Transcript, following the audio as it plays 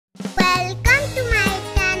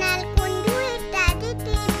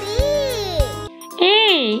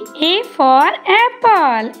A for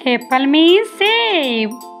apple. Apple means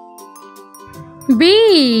save.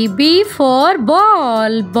 B for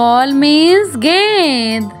ball. Ball means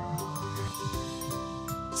gend.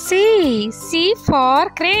 C for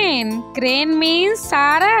crane. Crane means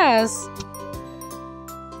saras.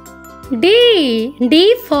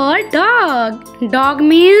 D for dog. Dog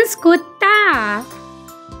means kutta.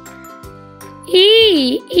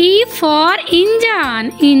 E for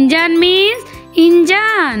engine. Engine means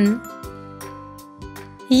engine.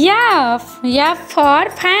 F for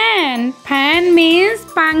fan. Fan means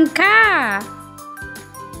pankha.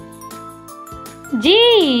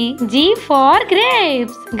 G for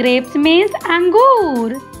grapes. Grapes means angur.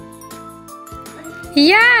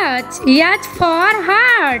 H for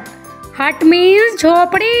hut. Hut means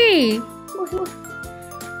jhopdi.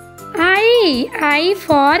 I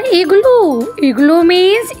for igloo. Igloo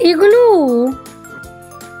means igloo.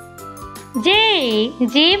 J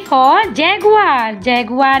for jaguar.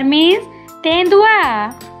 Jaguar means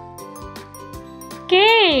tendua.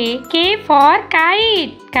 K for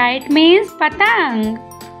kite. Kite means patang.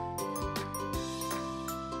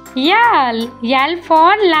 L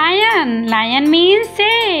for lion. Lion means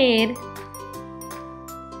sher.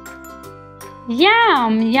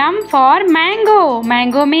 Yum for mango.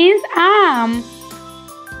 Mango means aam.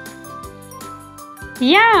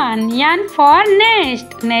 Yan for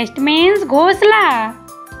nest. Nest means ghosla.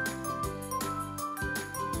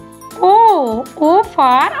 O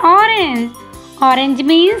for orange. Orange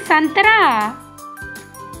means santara.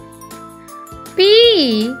 P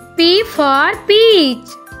for peach.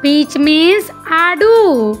 Peach means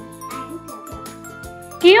adu.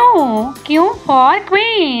 Q for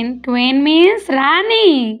queen. Queen means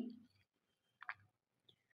rani.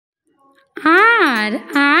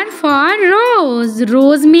 R for rose.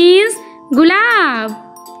 Rose means gulab.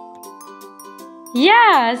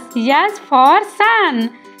 S for sun.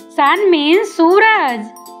 Sun means suraj.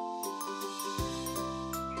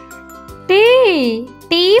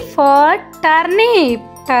 T for turnip.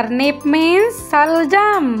 Turnip means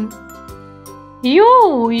saljam.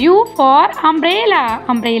 U for umbrella.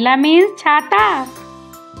 Umbrella means chhata.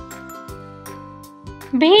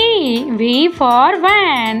 V for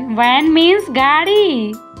van. Van means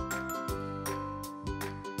gaadi.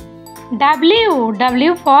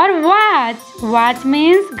 W for watch. Watch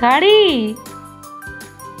means ghadi.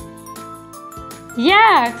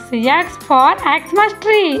 X for Xmas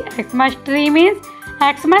tree. Xmas tree means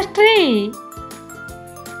Xmas tree.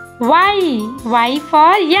 Y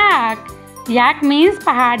for yak. Yak means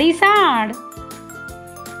pahadi saad.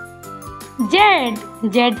 Z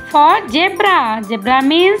for zebra. Zebra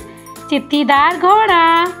means chittidar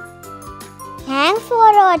ghoda. Thanks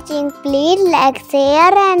for watching. Please like,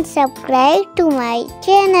 share and subscribe to my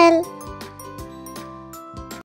channel.